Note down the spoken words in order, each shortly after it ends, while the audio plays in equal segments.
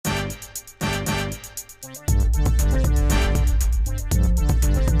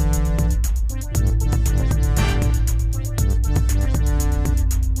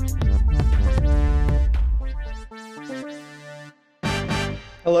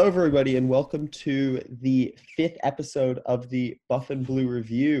Hello, everybody, and welcome to the fifth episode of the Buff and Blue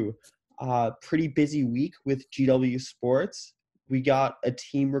Review. Pretty busy week with GW Sports. We got a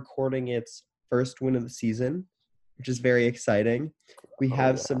team recording its first win of the season, which is very exciting. We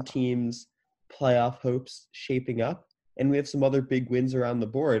have some teams' playoff hopes shaping up, and we have some other big wins around the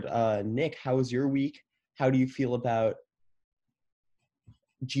board. Nick, how was your week? How do you feel about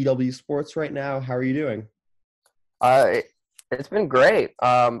GW Sports right now? How are you doing? It's been great.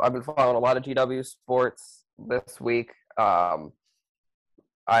 I've been following a lot of GW sports this week. I've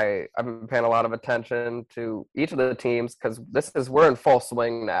been paying a lot of attention to each of the teams because we're in full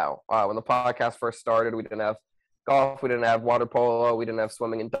swing now. When the podcast first started, we didn't have golf, we didn't have water polo, we didn't have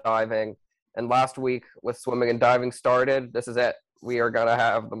swimming and diving. And last week, with swimming and diving started, this is it. We are going to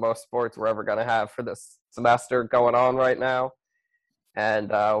have the most sports we're ever going to have for this semester going on right now. And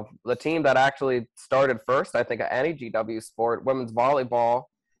the team that actually started first, I think, at any GW sport, women's volleyball,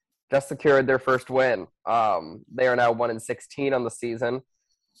 just secured their first win. They are now 1-16 on the season.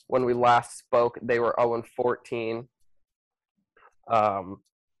 When we last spoke, they were 0-14.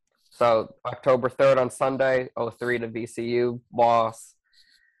 So October 3rd on Sunday, 0-3 to VCU loss.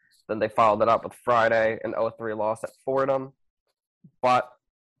 Then they followed it up with Friday, an 0-3 loss at Fordham. But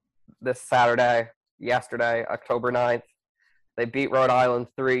this yesterday, October 9th, they beat Rhode Island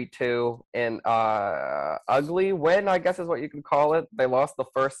 3-2 in ugly win, I guess is what you could call it. They lost the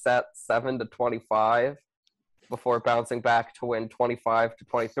first set 7-25 before bouncing back to win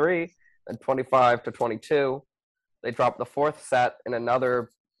 25-23 and 25-22. They dropped the fourth set in another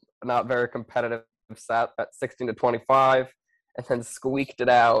not very competitive set at 16-25 and then squeaked it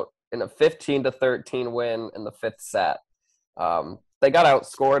out in a 15-13 win in the fifth set. They got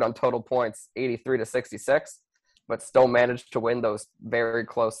outscored on total points 83-66. But still managed to win those very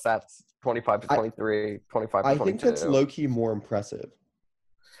close sets, 25-23, 25-22. I think that's low-key more impressive.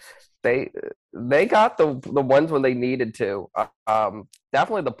 They got the ones when they needed to.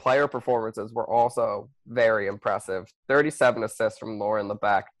 Definitely the player performances were also very impressive. 37 assists from Laura in the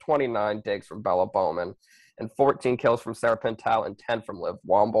back, 29 digs from Bella Bowman, and 14 kills from Sarah Pintel and 10 from Liv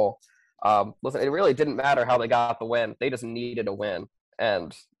Womble. Listen, it really didn't matter how they got the win. They just needed a win.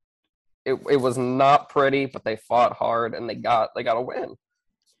 And it was not pretty, but they fought hard and they got a win.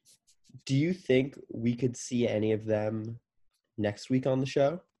 Do you think we could see any of them next week on the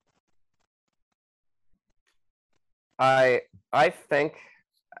show? I think,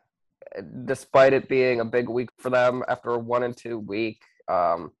 despite it being a big week for them after a 1-2 week,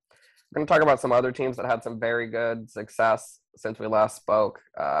 we're going to talk about some other teams that had some very good success since we last spoke.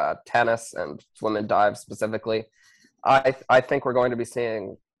 Tennis and swim and dive specifically. I think we're going to be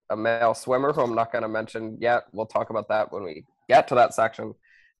seeing a male swimmer who I'm not going to mention yet. We'll talk about that when we get to that section.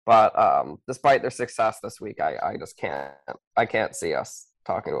 But despite their success this week, I just can't see us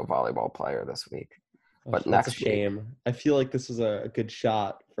talking to a volleyball player this week. But that's a shame. I feel like this was a good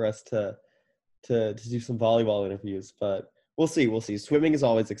shot for us to do some volleyball interviews, but we'll see. Swimming is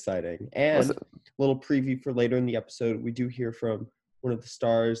always exciting. And a little preview for later in the episode, we do hear from one of the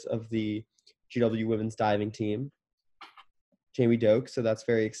stars of the GW women's diving team, Jamie Doak, so that's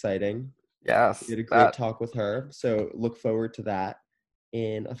very exciting. Yes. We had a great talk with her, so look forward to that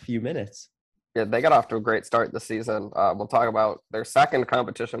in a few minutes. Yeah, they got off to a great start this season. We'll talk about their second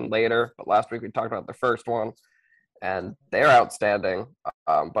competition later, but last week we talked about their first one, and they're outstanding.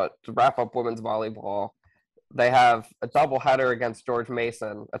 But to wrap up women's volleyball, they have a doubleheader against George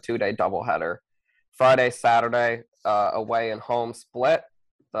Mason, a 2-day doubleheader. Friday, Saturday, away and home split.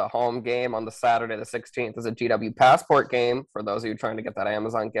 The home game on the Saturday, the 16th, is a GW Passport game for those of you trying to get that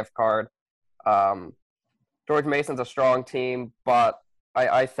Amazon gift card. George Mason's a strong team, but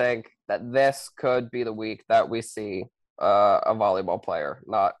I think that this could be the week that we see a volleyball player.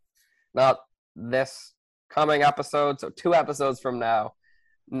 Not this coming episode, so 2 episodes from now.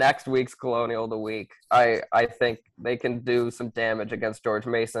 Next week's Colonial of the Week. I think they can do some damage against George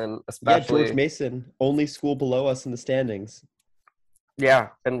Mason, especially. Yeah, George Mason, only school below us in the standings. Yeah,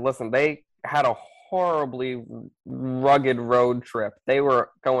 and listen, they had a horribly rugged road trip. They were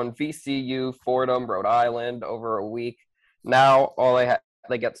going VCU, Fordham, Rhode Island over a week. Now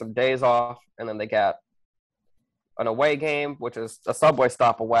they get some days off, and then they get an away game, which is a subway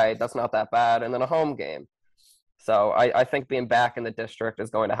stop away. That's not that bad, and then a home game. So I think being back in the district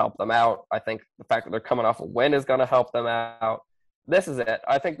is going to help them out. I think the fact that they're coming off a win is going to help them out. This is it.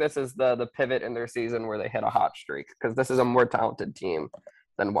 I think this is the pivot in their season where they hit a hot streak because this is a more talented team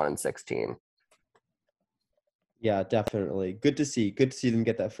than 1-16. Yeah, definitely. Good to see them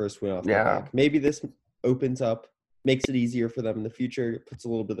get that first win off their back. Maybe this opens up, makes it easier for them in the future, puts a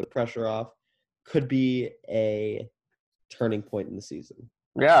little bit of pressure off. Could be a turning point in the season.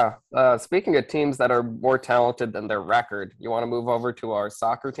 Yeah. Speaking of teams that are more talented than their record, you want to move over to our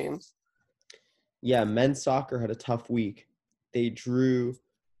soccer teams? Yeah, men's soccer had a tough week. They drew,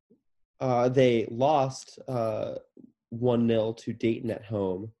 they lost 1-0 to Dayton at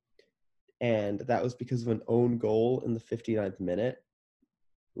home, and that was because of an own goal in the 59th minute,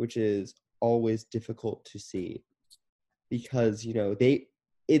 which is always difficult to see because,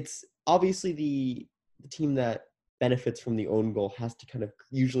 it's obviously the team that benefits from the own goal has to kind of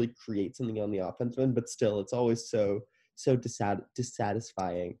usually create something on the offensive end, but still, it's always so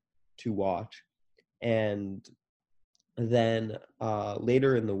dissatisfying to watch. And then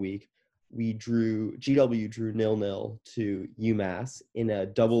later in the week, GW drew 0-0 to UMass in a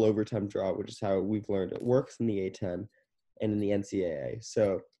double overtime draw, which is how we've learned it works in the A10 and in the NCAA.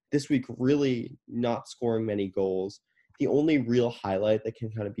 So this week, really not scoring many goals. The only real highlight that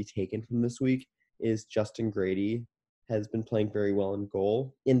can kind of be taken from this week is Justin Grady has been playing very well in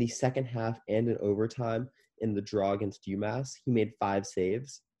goal. In the second half and in overtime in the draw against UMass, he made 5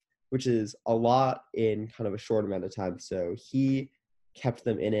 saves, which is a lot in kind of a short amount of time. So he kept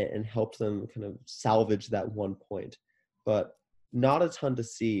them in it and helped them kind of salvage that 1 point. But not a ton to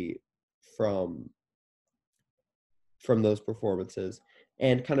see from those performances,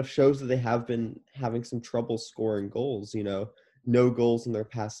 and kind of shows that they have been having some trouble scoring goals. No goals in their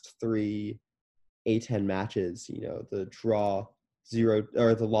past 3 A10 matches. The draw 0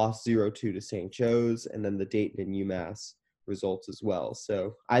 or the loss 0-2 to St. Joe's, and then the Dayton and UMass results as well.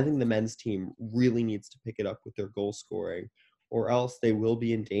 So I think the men's team really needs to pick it up with their goal scoring, or else they will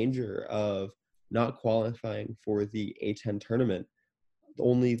be in danger of not qualifying for the A10 tournament.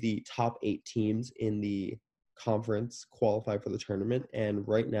 Only the top 8 teams in the conference qualify for the tournament, and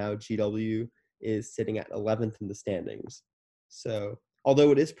right now GW is sitting at 11th in the standings. So although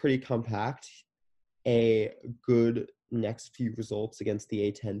it is pretty compact, a good next few results against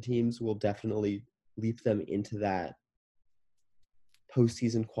the A10 teams will definitely leap them into that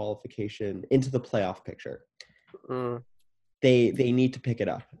postseason qualification, into the playoff picture. Mm. They need to pick it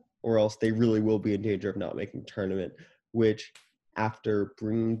up, or else they really will be in danger of not making tournament, which, after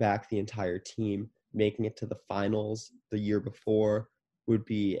bringing back the entire team, making it to the finals the year before, would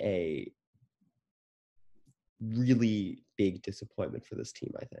be a really big disappointment for this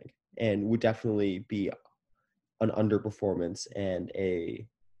team, I think, and would definitely be an underperformance and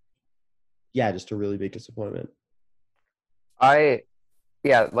just a really big disappointment.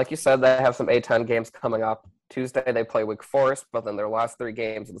 Yeah, like you said, they have some A10 games coming up. Tuesday they play Wake Forest, but then their last 3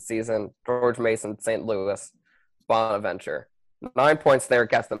 games of the season: George Mason, St. Louis, Bonaventure. 9 points there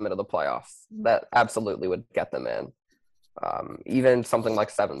gets them into the playoffs. That absolutely would get them in. Even something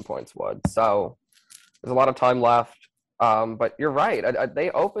like 7 points would. So there's a lot of time left. But you're right. They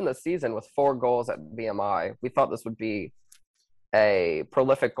opened the season with 4 goals at VMI. We thought this would be a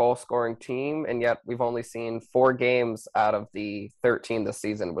prolific goal scoring team, and yet we've only seen 4 games out of the 13 this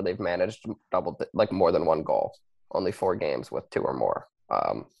season where they've managed more than 1 goal. Only 4 games with 2 or more.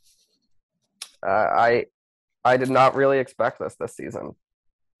 I did not really expect this season.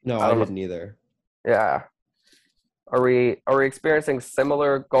 No, I I don't know. didn't either. Yeah. Are we experiencing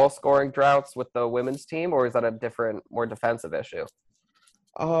similar goal scoring droughts with the women's team, or is that a different, more defensive issue?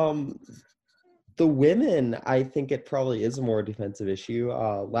 Um, the women, I think it probably is a more defensive issue.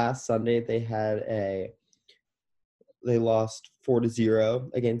 Last Sunday they lost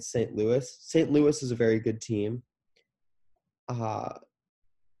 4-0 against St. Louis. St. Louis is a very good team.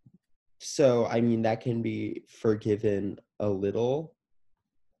 So I mean that can be forgiven a little,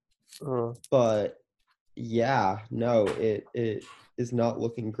 but yeah, no, it is not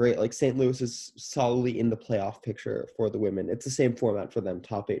looking great. Like, St. Louis is solidly in the playoff picture for the women. It's the same format for them.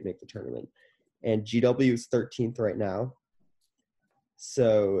 Top 8 make the tournament. And GW is 13th right now.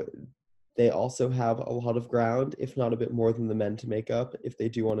 So they also have a lot of ground, if not a bit more than the men, to make up if they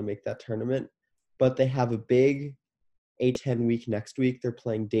do want to make that tournament. But they have a big A10 week next week. They're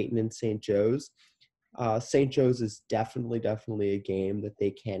playing Dayton and St. Joe's. St. Joe's is definitely a game that they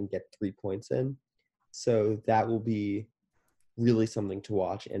can get 3 points in. So that will be really something to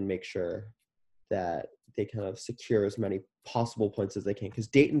watch and make sure that they kind of secure as many possible points as they can. Because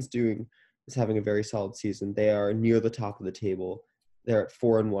Dayton's is having a very solid season. They are near the top of the table. They're at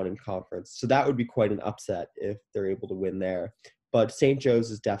 4-1 in conference. So that would be quite an upset if they're able to win there. But St.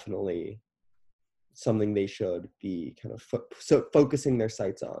 Joe's is definitely something they should be kind of focusing their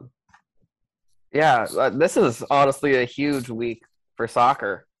sights on. Yeah, this is honestly a huge week for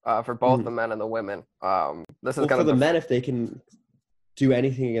soccer, for both the men and the women. This is for the men, if they can do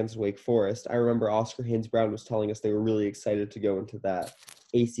anything against Wake Forest. I remember Oscar Haynes Brown was telling us they were really excited to go into that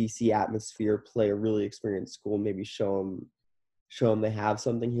ACC atmosphere, play a really experienced school, maybe show them show them they have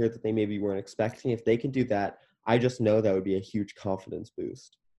something here that they maybe weren't expecting. If they can do that, I just know that would be a huge confidence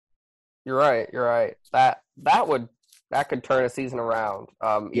boost. You're right. You're right. That could turn a season around.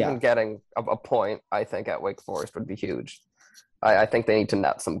 Even Yeah. getting a point, I think, at Wake Forest would be huge. I think they need to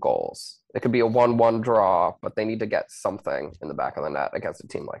net some goals. It could be a 1-1 draw, but they need to get something in the back of the net against a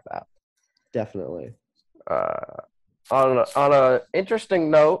team like that. Definitely. On a interesting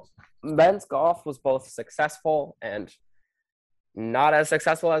note, men's golf was both successful and not as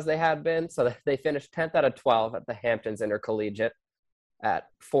successful as they had been. So they finished 10th out of 12 at the Hamptons Intercollegiate at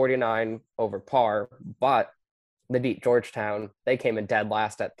 49 over par, but they beat Georgetown. They came in dead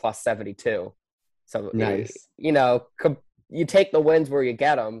last at plus 72. So, Nice. you take the wins where you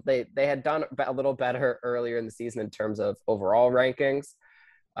get them. They had done a little better earlier in the season in terms of overall rankings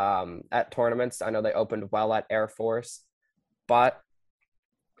at tournaments. I know they opened well at Air Force, but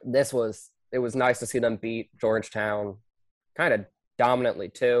it was nice to see them beat Georgetown kind of dominantly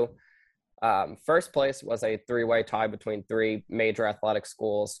too. First place was a three-way tie between three major athletic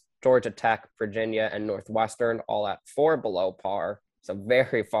schools: Georgia Tech, Virginia, and Northwestern, all at 4 below par. So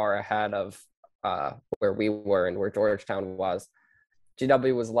very far ahead of where we were and where Georgetown was.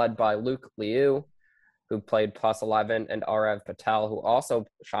 GW was led by Luke Liu, who played plus 11, and Arev Patel, who also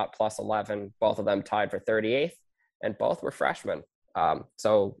shot plus 11. Both of them tied for 38th, and both were freshmen.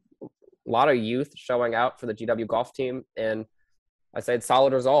 So a lot of youth showing out for the GW golf team, and I say it's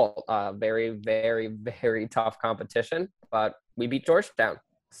solid result. Very, very, very tough competition, but we beat Georgetown.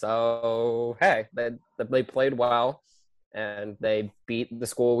 So, hey, they played well, and they beat the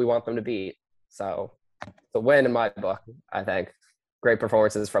school we want them to beat. So, the win in my book, I think. Great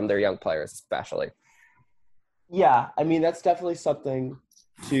performances from their young players, especially. Yeah, I mean, that's definitely something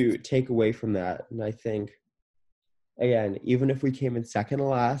to take away from that. And I think, again, even if we came in second to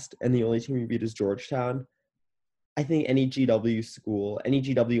last and the only team we beat is Georgetown, I think any GW school, any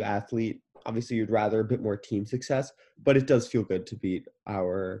GW athlete, obviously you'd rather a bit more team success, but it does feel good to beat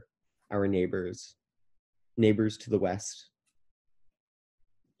our neighbors to the west.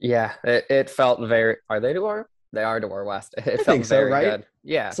 Yeah, it felt very. Are they to our? They are to our west. It I felt think so, very right? good.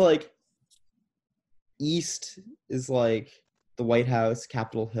 Yeah, It's like east is like the White House,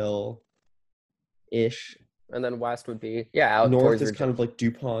 Capitol Hill ish. and then west would be out North towards is Virginia. kind of like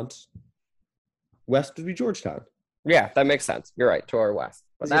DuPont. West would be Georgetown. Yeah, that makes sense. You're right, to our west.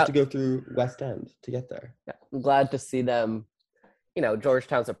 But You have to go through West End to get there. Yeah, I'm glad to see them.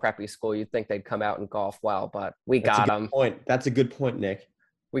 Georgetown's a preppy school. You'd think they'd come out and golf well, but we got them. Point. That's a good point, Nick.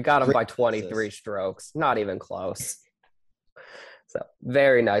 We got them Great by 23 strokes. Not even close. So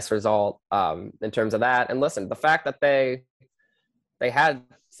very nice result in terms of that. And listen, the fact that they had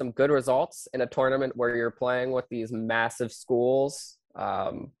some good results in a tournament where you're playing with these massive schools.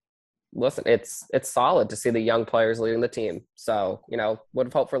 Listen, it's solid to see the young players leading the team. So, would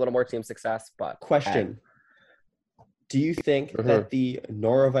have hoped for a little more team success, but question. Do you think that the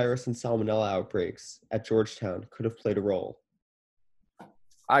norovirus and salmonella outbreaks at Georgetown could have played a role?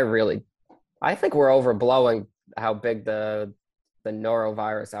 I think we're overblowing how big the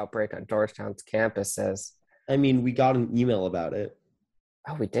norovirus outbreak on Georgetown's campus is. I mean, we got an email about it.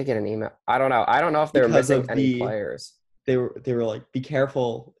 Oh, we did get an email. I don't know. I don't know if they were missing any players. They were like, be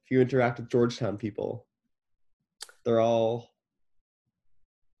careful if you interact with Georgetown people. They're all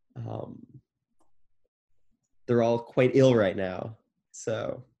quite ill right now.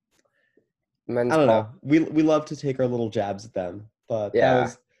 So I don't know. We love to take our little jabs at them, but that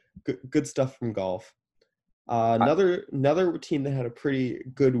was good stuff from golf. Another team that had a pretty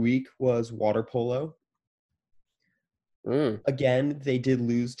good week was water polo. Again, they did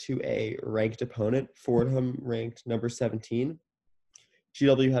lose to a ranked opponent. Fordham ranked number 17.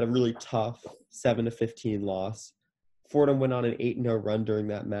 GW had a really tough 7-15 loss. Fordham went on an 8-0 run during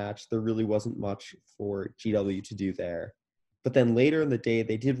that match. There really wasn't much for GW to do there. But then later in the day,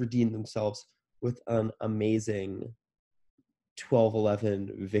 they did redeem themselves with an amazing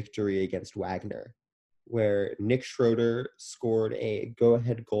 12-11 victory against Wagner, where Nick Schroeder scored a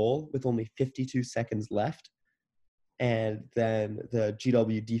go-ahead goal with only 52 seconds left. And then the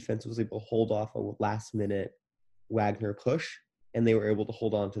GW defense was able to hold off a last-minute Wagner push, and they were able to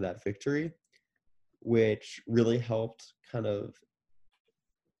hold on to that victory, which really helped kind of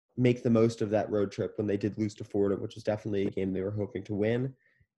make the most of that road trip when they did lose to Fordham, which was definitely a game they were hoping to win.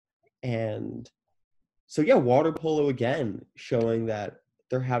 And so, yeah, water polo again, showing that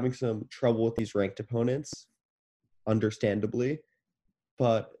they're having some trouble with these ranked opponents, understandably,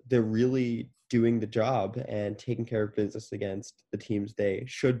 but they're really doing the job and taking care of business against the teams they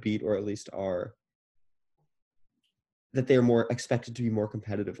should beat, or at least that they're more expected to be more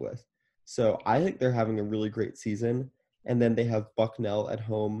competitive with. So I think they're having a really great season. And then they have Bucknell at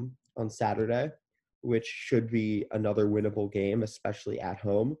home on Saturday, which should be another winnable game, especially at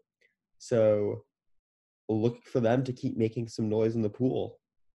home. So look for them to keep making some noise in the pool.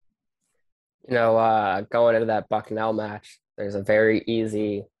 Going into that Bucknell match, there's a very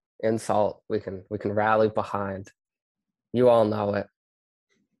easy insult we can rally behind. You all know it.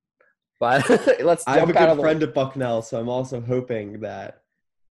 But let's I have a jump out good of friend at Bucknell, so I'm also hoping that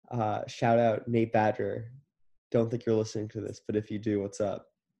shout out Nate Badger. Don't think you're listening to this, but if you do, what's up?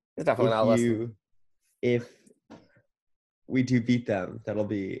 He's definitely not listening. If we do beat them, that'll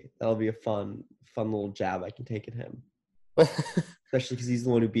be a fun little jab I can take at him. Especially because he's the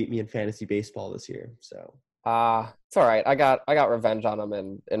one who beat me in fantasy baseball this year. So it's all right. I got revenge on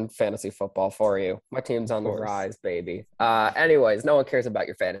him in fantasy football for you. My team's on the rise, baby. Anyways, no one cares about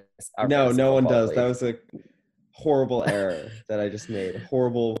your fantasy. No one does. League. That was a horrible error that I just made.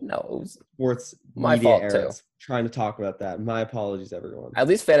 Horrible sports my media fault errors. Too. Trying to talk about that. My apologies, everyone. At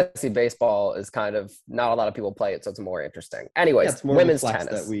least fantasy baseball is kind of not a lot of people play it, so it's more interesting. Anyways, it's more women's flex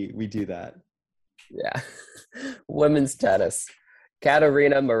tennis. That we do that. Yeah, women's tennis.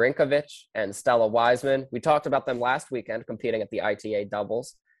 Katarina Marinkovic and Stella Wiseman. We talked about them last weekend competing at the ITA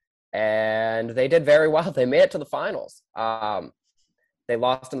doubles, and they did very well. They made it to the finals. They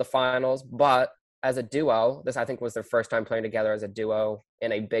lost in the finals, but as a duo, this I think was their first time playing together as a duo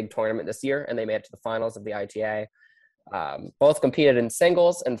in a big tournament this year, and they made it to the finals of the ITA. Both competed in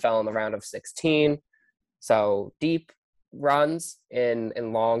singles and fell in the round of 16. So deep runs in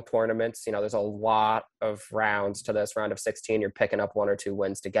long tournaments. There's a lot of rounds to this round of 16. You're picking up 1 or 2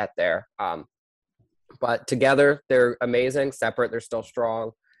 wins to get there. But together, they're amazing. Separate, they're still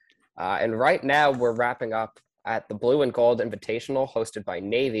strong. And right now, we're wrapping up at the Blue and Gold Invitational hosted by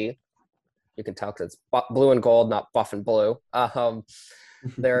Navy. You can tell because it's blue and gold, not buff and blue.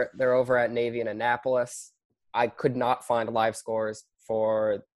 They're over at Navy in Annapolis. I could not find live scores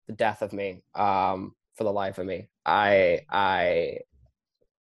for the death of me. For the life of me, I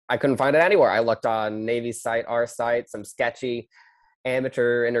couldn't find it anywhere. I looked on Navy's site, our site, some sketchy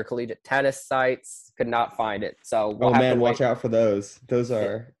amateur intercollegiate tennis sites. Could not find it. So we'll have to watch out for those. Those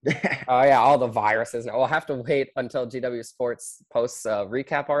are oh yeah, all the viruses. We'll have to wait until GW Sports posts a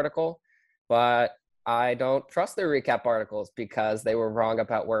recap article. But I don't trust their recap articles because they were wrong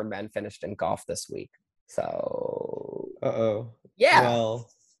about where men finished in golf this week. So yeah. Well.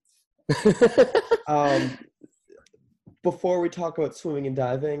 Before we talk about swimming and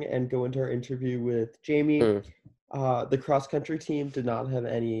diving and go into our interview with Jamie, the cross-country teams,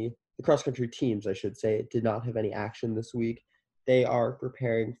 I should say, did not have any action this week. They are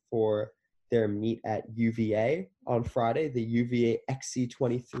preparing for their meet at UVA on Friday, the UVA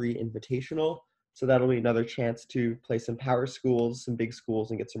XC23 Invitational. So that'll be another chance to play some power schools, some big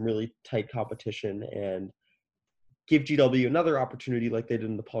schools, and get some really tight competition and give GW another opportunity like they did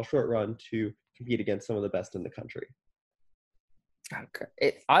in the Paul Short Run to compete against some of the best in the country.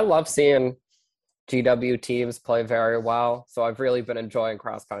 Okay. I love seeing GW teams play very well, so I've really been enjoying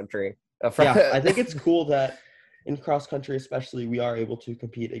cross country. Yeah, I think it's cool that in cross country especially, we are able to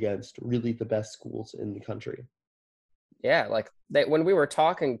compete against really the best schools in the country. Yeah, when we were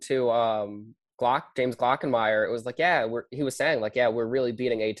talking to James Glockenmeyer, it was like, he was saying we're really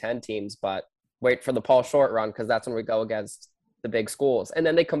beating A10 teams, but wait for the Paul Short Run because that's when we go against the big schools. And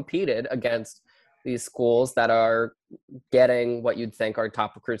then they competed against these schools that are getting what you'd think are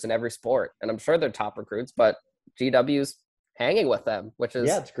top recruits in every sport. And I'm sure they're top recruits, but GW's hanging with them, which is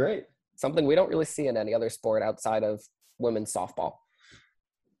it's great. Something we don't really see in any other sport outside of women's softball,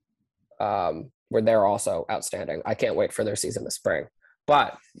 where they're also outstanding. I can't wait for their season this spring.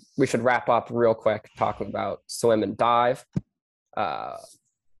 But we should wrap up real quick talking about swim and dive. A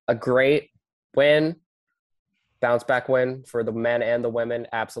great win, bounce back win for the men and the women,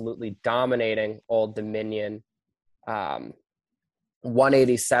 absolutely dominating Old Dominion.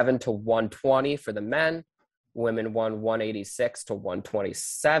 187 to 120 for the men. Women won 186 to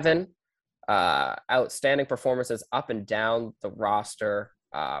 127. Outstanding performances up and down the roster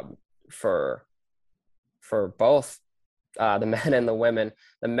for both the men and the women.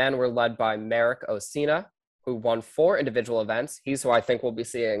 The men were led by Merrick Osina, who won 4 individual events. He's who I think we'll be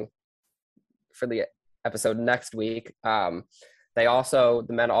seeing for the episode next week. The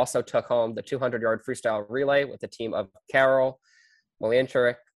men also took home the 200-yard freestyle relay with a team of Carol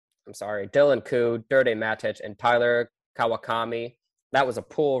Malincherick, Dylan Koo, Durde Matic, and Tyler Kawakami. That was a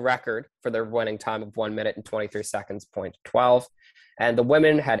pool record for their winning time of 1 minute and 23 seconds, 0.12. And the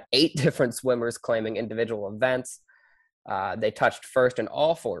women had 8 different swimmers claiming individual events. They touched first in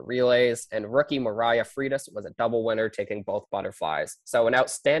all 4 relays, and rookie Mariah Freitas was a double winner, taking both butterflies. So an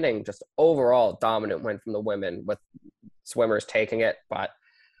outstanding, just overall dominant win from the women, with swimmers taking it. But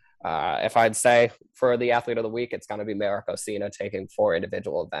if I'd say for the athlete of the week, it's going to be Mariko Sina, taking 4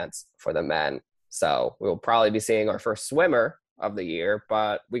 individual events for the men. So we'll probably be seeing our first swimmer of the year,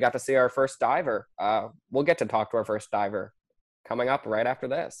 but we got to see our first diver. We'll get to talk to our first diver coming up right after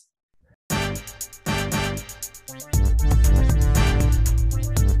this.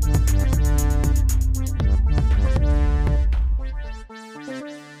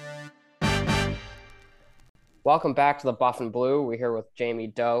 Welcome back to the Buff and Blue. We're here with Jamie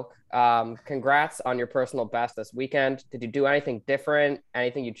Doak. Congrats on your personal best this weekend. Did you do anything different?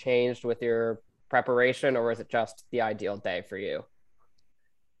 Anything you changed with your preparation, or was it just the ideal day for you?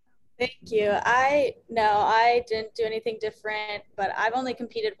 Thank you. I didn't do anything different, but I've only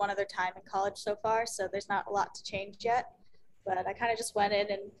competed one other time in college so far, so there's not a lot to change yet. But I kind of just went in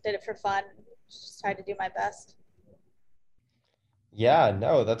and did it for fun, just tried to do my best. Yeah,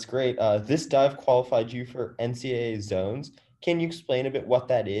 no, that's great. This dive qualified you for NCAA zones. Can you explain a bit what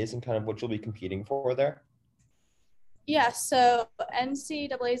that is and kind of what you'll be competing for there? Yeah, so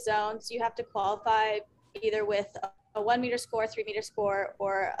NCAA zones, you have to qualify either with a 1 meter score, 3 meter score,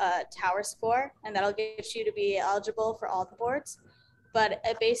 or a tower score, and that'll get you to be eligible for all the boards. But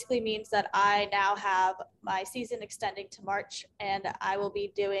it basically means that I now have my season extending to March, and I will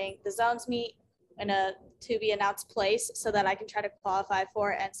be doing the zones meet in a to be announced place so that I can try to qualify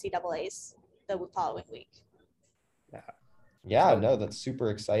for NCAAs the following week. Yeah, no, that's super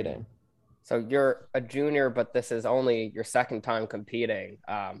exciting. So you're a junior, but this is only your second time competing.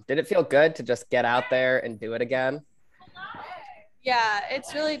 Did it feel good to just get out there and do it again? Yeah,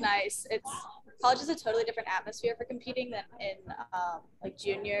 it's really nice. College is a totally different atmosphere for competing than in like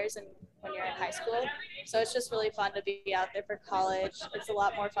juniors and when you're in high school. So it's just really fun to be out there for college. It's a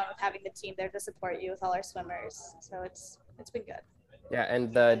lot more fun with having the team there to support you with all our swimmers. So it's been good. Yeah,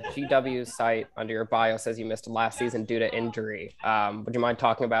 and the GW site under your bio says you missed last season due to injury. Would you mind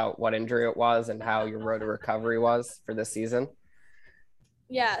talking about what injury it was and how your road to recovery was for this season?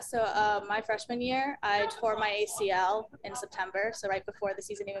 Yeah, so my freshman year, I tore my ACL in September, so right before the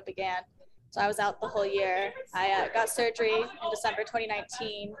season even began. So I was out the whole year. I got surgery in December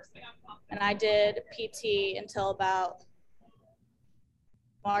 2019, and I did PT until about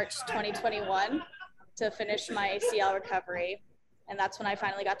March 2021 to finish my ACL recovery. And that's when I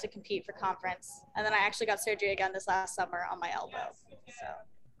finally got to compete for conference. And then I actually got surgery again this last summer on my elbow. So.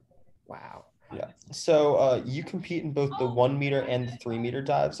 Wow. Yeah. So you compete in both the 1 meter and the 3 meter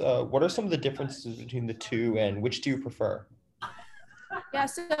dives. What are some of the differences between the two, and which do you prefer? Yeah,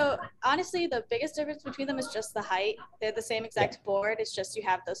 so honestly, the biggest difference between them is just the height. They're the same exact board. It's just you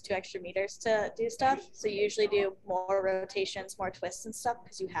have those 2 extra meters to do stuff. So you usually do more rotations, more twists and stuff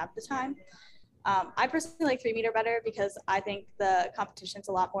because you have the time. I personally like 3 meter better because I think the competition's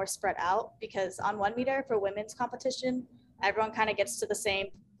a lot more spread out, because on 1 meter for women's competition, everyone kind of gets to the same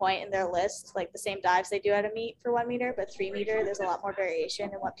point in their list, like the same dives they do at a meet for 1 meter, but 3 meter, there's a lot more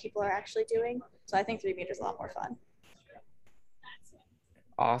variation in what people are actually doing. So I think 3 meters is a lot more fun.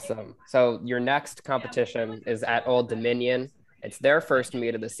 Awesome. So your next competition is at Old Dominion. It's their first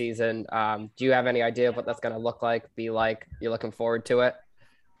meet of the season. Do you have any idea of what that's going to look like, be like? You're looking forward to it?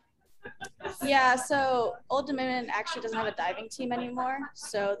 Yeah, so Old Dominion actually doesn't have a diving team anymore.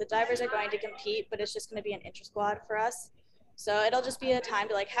 So the divers are going to compete, but it's just going to be an inter-squad for us. So it'll just be a time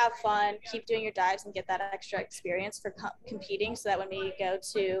to like have fun, keep doing your dives, and get that extra experience for competing, so that when we go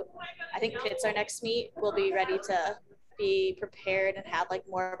to, I think Pitt's our next meet, we'll be ready to be prepared and have like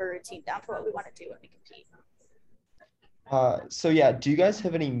more of a routine down for what we want to do when we compete. So yeah, do you guys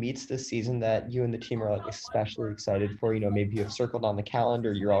have any meets this season that you and the team are like especially excited for? You know, maybe you have circled on the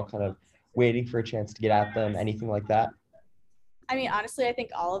calendar, you're all kind of waiting for a chance to get at them, anything like that? I mean, honestly, I think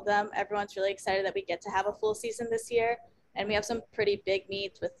all of them. Everyone's really excited that we get to have a full season this year. And we have some pretty big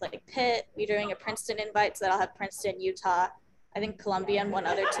meets with like Pitt. We're doing a Princeton invite, so that I'll have Princeton, Utah. I think Columbia and one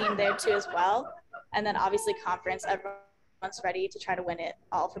other team there too as well. And then obviously conference, everyone's ready to try to win it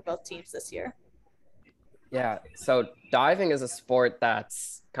all for both teams this year. Yeah, so diving is a sport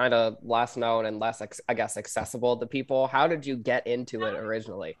that's kind of less known and less, I guess, accessible to people. How did you get into it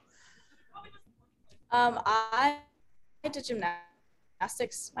originally? I did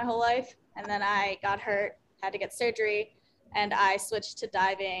gymnastics my whole life, and then I got hurt, had to get surgery, and I switched to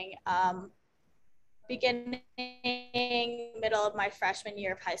diving beginning middle of my freshman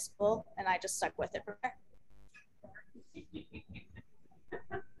year of high school, and I just stuck with it from there.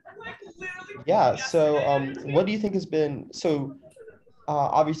 Yeah, so what do you think has been,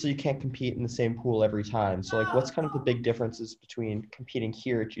 obviously you can't compete in the same pool every time. So like, what's kind of the big differences between competing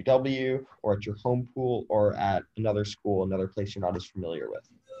here at GW or at your home pool or at another school, another place you're not as familiar with?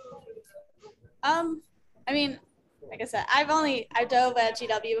 I mean, like I said, I dove at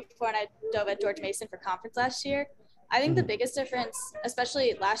GW before and I dove at George Mason for conference last year. I think the biggest difference,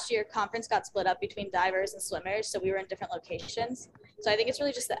 especially last year, conference got split up between divers and swimmers, so we were in different locations. So I think it's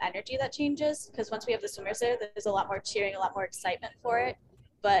really just the energy that changes, because once we have the swimmers there, there's a lot more cheering, a lot more excitement for it.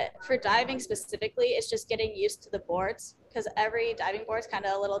 But for diving specifically, it's just getting used to the boards, because every diving board is kind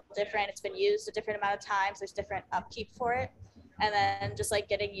of a little different. It's been used a different amount of times. There's different upkeep for it. And then just like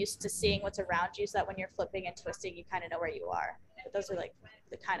getting used to seeing what's around you so that when you're flipping and twisting, you kind of know where you are. But those are like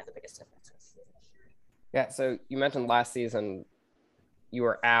the biggest differences. Yeah, so you mentioned last season you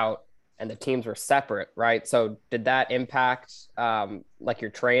were out and the teams were separate, right? So did that impact like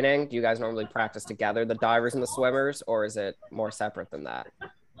your training? Do you guys normally practice together, the divers and the swimmers, or is it more separate than that?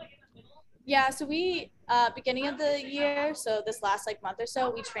 Yeah, so we, beginning of the year, so this last like month or so,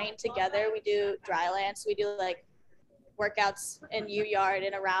 we train together. We do dry land, so we do like workouts in U Yard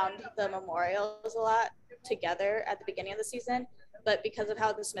and around the memorials a lot together at the beginning of the season. But because of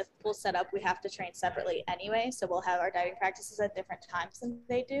how the Smith pool's set up, we have to train separately anyway. So we'll have our diving practices at different times than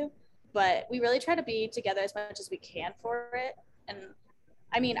they do. But we really try to be together as much as we can for it. And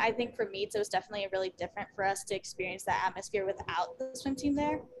I mean, I think for meets, it was definitely really different for us to experience that atmosphere without the swim team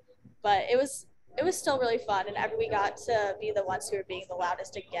there. But it was still really fun. And we got to be the ones who were being the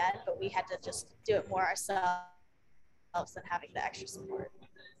loudest again, but we had to just do it more ourselves than having the extra support.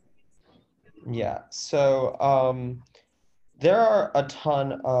 Yeah. So, there are a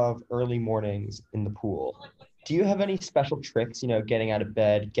ton of early mornings in the pool. Do you have any special tricks, getting out of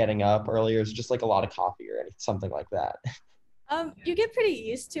bed, getting up earlier? Is it just like a lot of coffee or something like that? You get pretty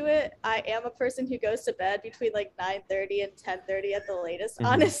used to it. I am a person who goes to bed between like 9:30 and 10:30 at the latest. Mm-hmm.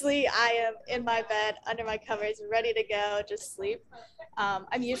 Honestly, I am in my bed, under my covers, ready to go, just sleep.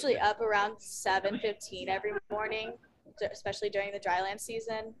 I'm usually up around 7:15 every morning, especially during the dryland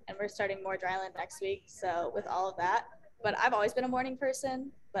season. And we're starting more dryland next week. So with all of that. But I've always been a morning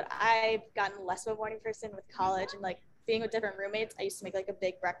person, but I've gotten less of a morning person with college and like being with different roommates. I used to make like a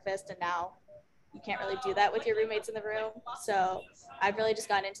big breakfast and now you can't really do that with your roommates in the room. So I've really just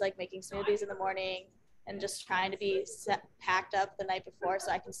gotten into like making smoothies in the morning and just trying to be packed up the night before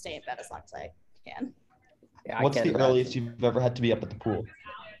so I can stay in bed as long as I can. Yeah, what's the earliest you've ever had to be up at the pool?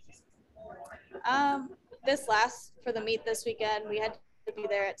 For the meet this weekend, we had to be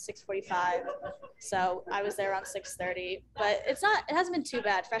there at 6:45, so I was there around 6:30. But it hasn't been too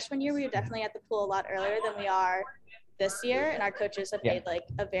bad. Freshman year, we were definitely at the pool a lot earlier than we are this year, and our coaches have made like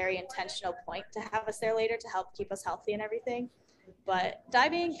a very intentional point to have us there later to help keep us healthy and everything. But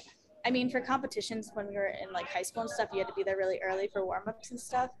diving, I mean, for competitions when we were in like high school and stuff, you had to be there really early for warm-ups and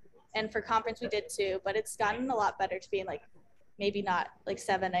stuff. And for conference, we did too. But it's gotten a lot better to be in like maybe not like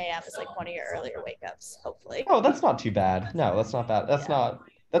 7 a.m. is like one of your earlier wake ups, hopefully. Oh, that's not too bad. No, that's not bad. That's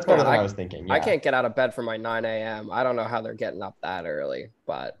better than I was thinking. Yeah. I can't get out of bed for my 9 a.m. I don't know how they're getting up that early,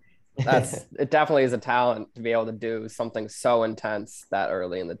 but it definitely is a talent to be able to do something so intense that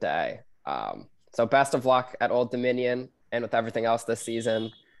early in the day. So best of luck at Old Dominion and with everything else this season.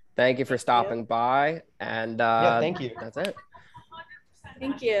 Thank you for stopping by. And thank you. That's it.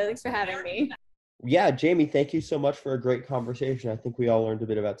 Thank you. Thanks for having me. Yeah, Jamie, thank you so much for a great conversation. I think we all learned a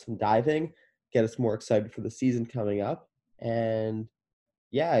bit about some diving, get us more excited for the season coming up. And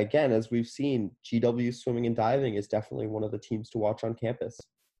yeah, again, as we've seen, GW Swimming and Diving is definitely one of the teams to watch on campus.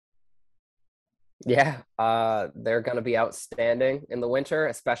 Yeah, they're going to be outstanding in the winter,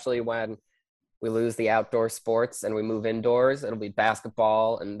 especially when we lose the outdoor sports and we move indoors. It'll be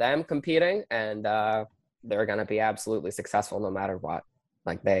basketball and them competing, and they're going to be absolutely successful no matter what.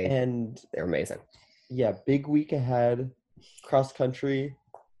 Like they're amazing. Yeah, big week ahead. Cross country,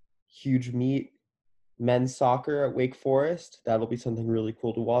 huge meet. Men's soccer at Wake Forest. That'll be something really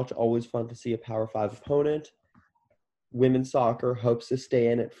cool to watch. Always fun to see a Power 5 opponent. Women's soccer hopes to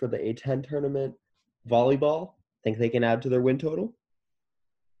stay in it for the A10 tournament. Volleyball, think they can add to their win total?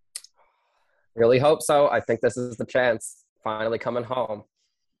 Really hope so. I think this is the chance. Finally coming home.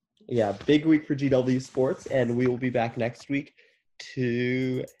 Yeah, big week for GW Sports, and we will be back next week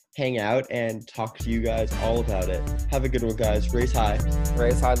to hang out and talk to you guys all about it. Have a good one, guys. Race high.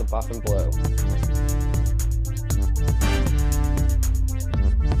 Race high the Buff and Blue.